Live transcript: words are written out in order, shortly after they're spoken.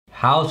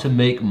how to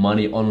make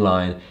money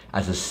online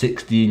as a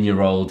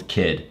 16-year-old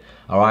kid.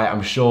 All right,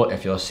 I'm sure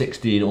if you're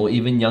 16 or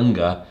even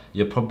younger,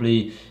 you're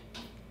probably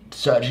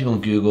searching on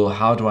Google,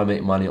 how do I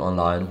make money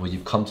online? Well,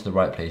 you've come to the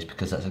right place,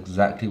 because that's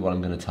exactly what I'm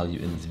going to tell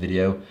you in this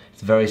video.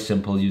 It's very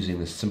simple,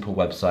 using this simple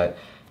website,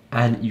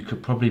 and you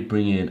could probably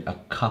bring in a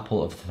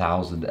couple of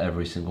thousand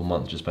every single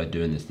month just by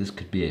doing this. This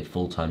could be a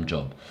full-time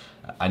job.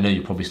 I know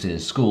you're probably still in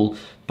school,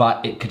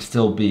 but it could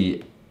still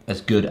be as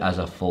good as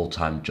a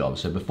full-time job.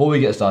 So before we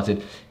get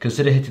started,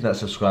 consider hitting that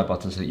subscribe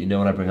button so that you know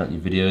when I bring out new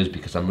videos,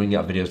 because I'm bringing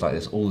out videos like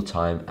this all the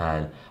time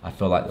and I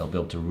feel like they'll be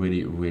able to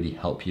really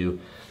help you.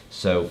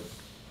 So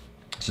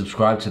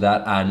subscribe to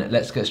that and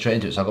let's get straight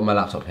into it. So I've got my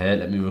laptop here,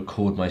 let me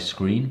record my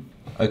screen.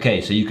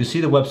 Okay, so you can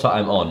see the website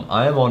I'm on.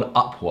 I am on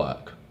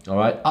Upwork, all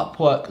right,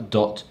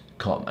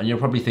 upwork.com. And you're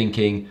probably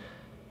thinking,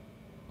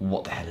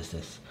 what the hell is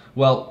this?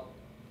 Well,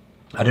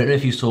 I don't know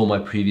if you saw my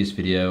previous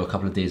video a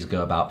couple of days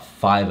ago about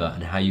Fiverr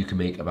and how you can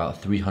make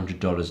about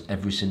 $300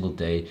 every single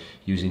day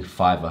using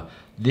Fiverr.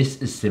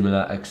 This is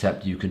similar,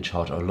 except you can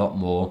charge a lot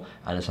more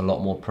and it's a lot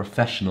more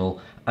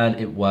professional and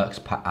it works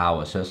per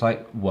hour. So it's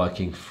like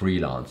working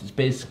freelance. It's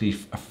basically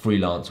a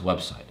freelance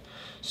website.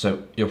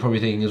 So you're probably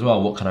thinking as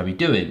well, what can I be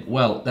doing?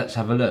 Well, let's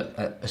have a look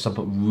at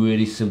some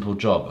really simple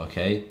job,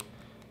 okay?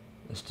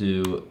 Let's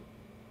do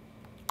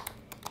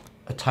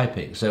a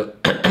typing. So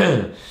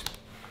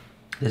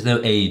there's no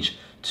age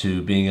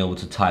to being able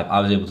to type. I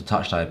was able to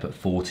touch type at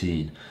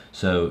 14.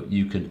 So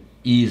you can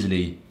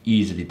easily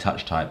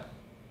touch type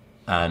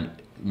and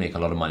make a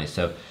lot of money.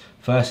 So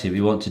firstly, we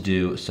want to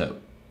do, so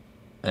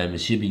I'm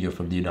assuming you're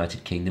from the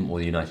United Kingdom or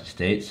the United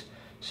States.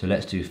 So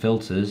let's do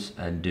filters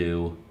and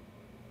do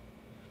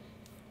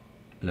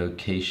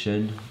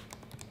location,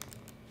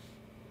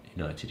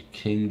 United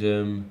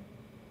Kingdom,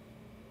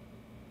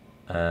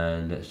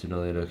 and let's do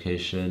another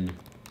location,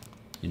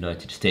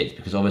 United States,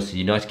 because obviously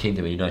United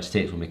Kingdom and United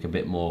States will make a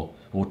bit more,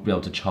 we'll be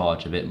able to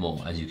charge a bit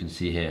more, as you can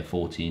see here,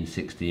 14,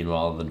 16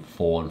 rather than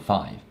 4 and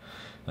 5.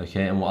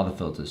 Okay, and what other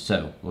filters?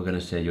 So we're going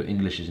to say your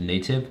English is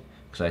native,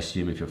 because I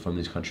assume if you're from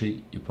this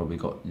country, you've probably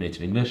got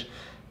native English,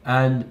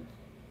 and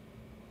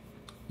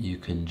you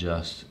can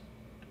just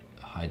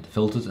hide the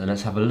filters, and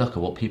let's have a look at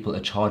what people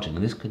are charging,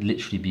 and this could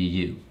literally be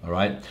you, all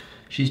right?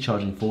 She's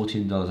charging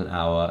 $14 an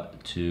hour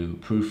to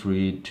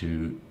proofread,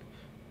 to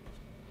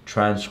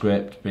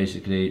transcript,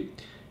 basically.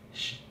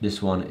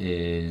 This one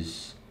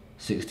is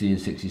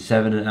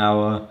 $16.67 an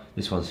hour,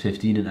 this one's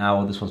 15 an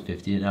hour, this one's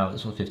 15 an hour,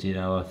 this one's 15 an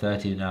hour,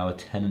 13 an hour,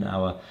 10 an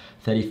hour,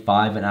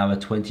 35 an hour,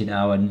 20 an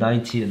hour,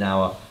 19 an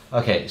hour.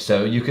 Okay,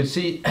 so you can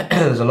see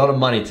there's a lot of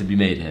money to be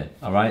made here,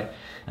 all right?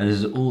 And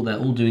this is they're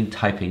all doing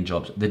typing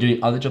jobs. They're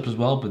doing other jobs as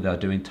well, but they're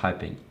doing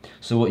typing.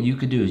 So what you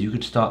could do is you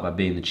could start by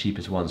being the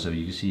cheapest one. So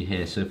you can see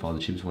here so far the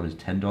cheapest one is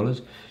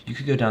 $10. You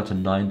could go down to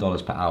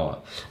 $9 per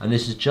hour. And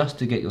this is just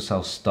to get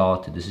yourself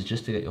started. This is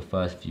just to get your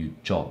first few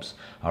jobs,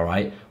 all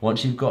right?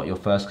 Once you've got your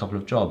first couple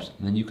of jobs,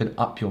 then you can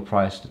up your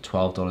price to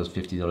 $12,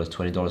 $50,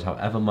 $20,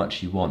 however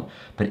much you want.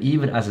 But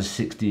even as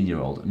a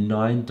 16-year-old,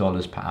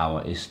 $9 per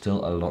hour is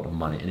still a lot of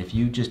money. And if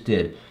you just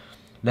did,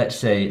 let's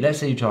say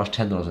you charge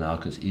 $10 an hour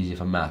because it's easier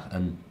for math,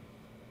 and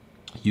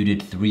you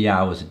did 3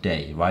 hours a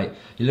day, right?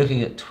 You're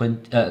looking at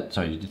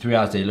you did 3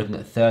 hours a day, you're looking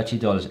at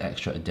 $30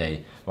 extra a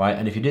day, right?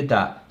 And if you did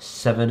that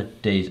 7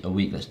 days a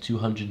week, that's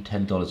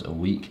 $210 a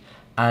week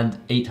and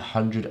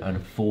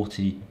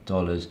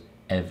 $840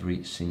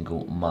 every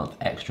single month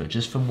extra,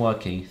 just from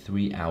working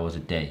 3 hours a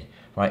day,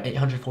 right?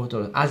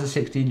 $840. As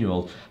a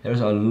 16-year-old, there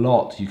is a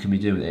lot you can be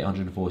doing with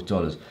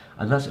 $840,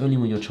 and that's only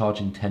when you're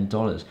charging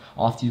 $10.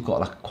 After you've got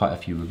like quite a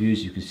few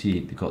reviews, you can see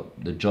you've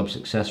got the job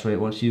success rate.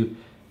 Once you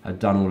have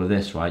done all of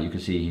this, right, you can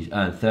see he's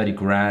earned 30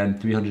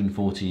 grand,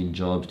 314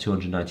 jobs,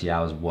 290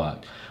 hours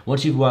worked.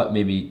 Once you've worked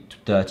maybe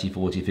 30,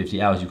 40,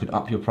 50 hours, you can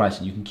up your price,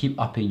 and you can keep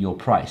upping your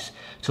price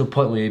to a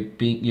point where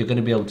you're going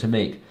to be able to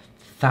make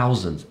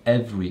thousands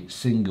every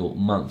single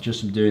month just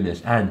from doing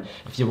this. And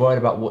if you're worried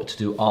about what to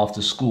do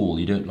after school,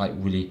 you don't like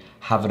really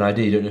have an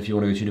idea, you don't know if you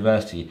want to go to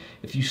university,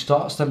 if you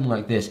start something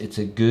like this, it's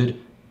a good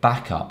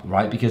backup,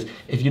 right? Because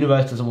if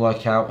university doesn't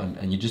work out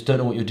and you just don't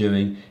know what you're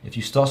doing, if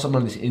you start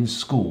something like this in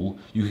school,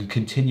 you can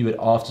continue it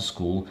after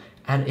school,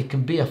 and it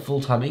can be a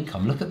full-time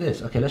income. Look at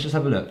this. Okay, let's just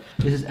have a look.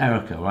 This is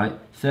Erica, right?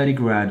 30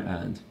 grand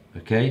earned,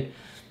 okay?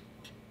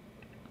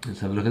 Let's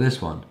have a look at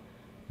this one.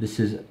 This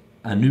is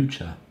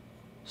Anucha,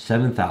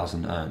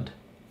 7,000 earned,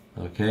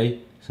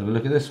 okay? So have a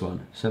look at this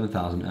one,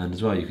 7,000 earned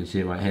as well. You can see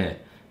it right here.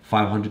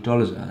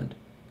 $500 earned.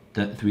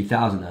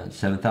 3,000 earned,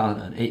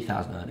 7,000 earned,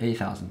 8,000 earned,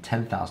 8,000,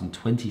 10,000,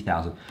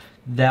 20,000.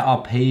 There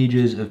are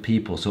pages of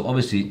people. So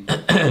obviously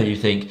you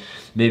think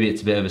maybe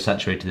it's a bit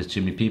oversaturated, there's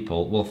too many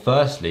people. Well,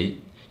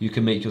 firstly, you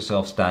can make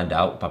yourself stand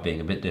out by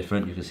being a bit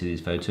different. You can see these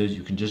photos.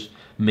 You can just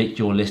make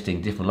your listing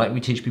different. Like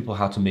we teach people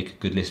how to make a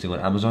good listing on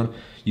Amazon,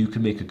 you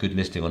can make a good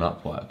listing on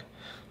Upwork,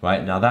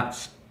 right? Now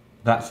that's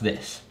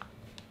this.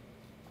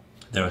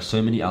 There are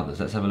so many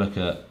others. Let's have a look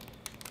at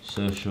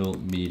social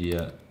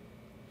media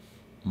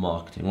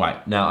marketing.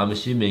 Right, now I'm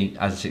assuming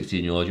as a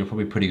 16-year-old, you're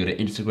probably pretty good at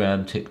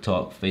Instagram,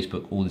 TikTok,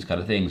 Facebook, all these kind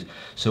of things.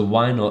 So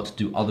why not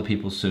do other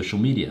people's social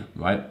media,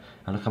 right?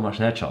 And look how much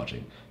they're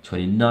charging.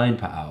 29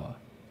 per hour,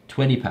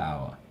 20 per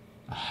hour,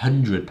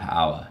 100 per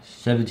hour,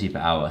 70 per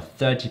hour,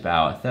 30 per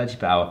hour, 30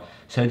 per hour,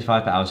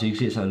 75 per hour. So you can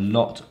see it's a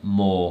lot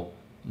more.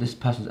 This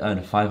person's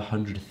earned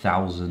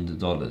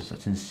 $500,000.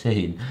 That's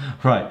insane.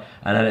 Right,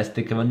 and then let's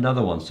think of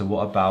another one. So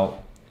what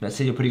about, let's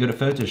say you're pretty good at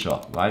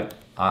Photoshop, right?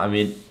 I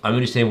mean, I'm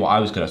only saying what I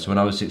was good at. So when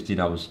I was 16,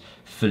 I was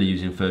fully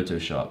using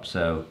Photoshop.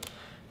 So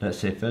let's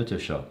say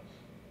Photoshop.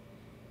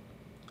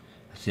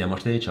 Let's see how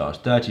much they charge.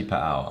 30 per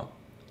hour,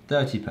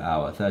 30 per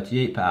hour,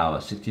 38 per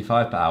hour,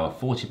 65 per hour,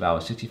 40 per hour,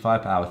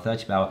 65 per hour,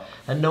 30 per hour.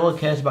 And no one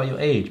cares about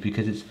your age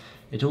because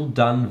it's all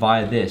done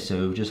via this.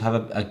 So just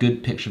have a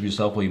good picture of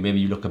yourself where maybe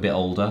you look a bit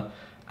older,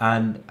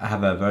 and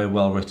have a very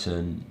well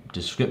written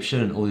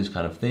description and all these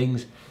kind of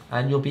things,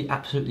 and you'll be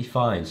absolutely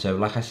fine. So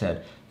like I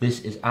said,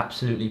 this is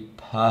absolutely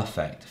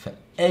perfect for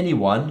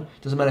anyone.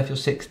 Doesn't matter if you're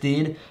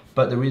 16,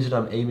 but the reason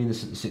I'm aiming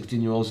this at the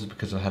 16-year-olds is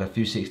because I've had a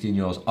few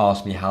 16-year-olds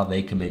ask me how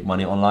they can make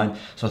money online.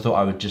 So I thought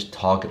I would just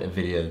target a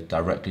video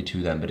directly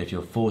to them. But if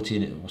you're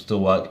 14, it will still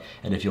work.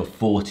 And if you're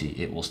 40,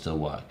 it will still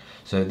work.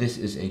 So this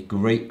is a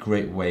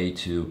great way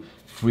to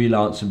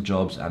freelance some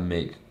jobs and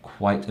make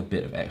quite a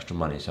bit of extra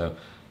money. So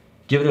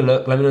give it a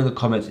look. Let me know in the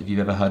comments if you've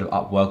ever heard of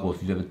Upwork or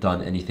if you've ever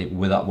done anything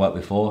with Upwork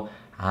before.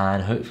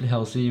 And hopefully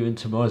I'll see you in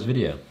tomorrow's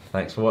video.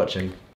 Thanks for watching.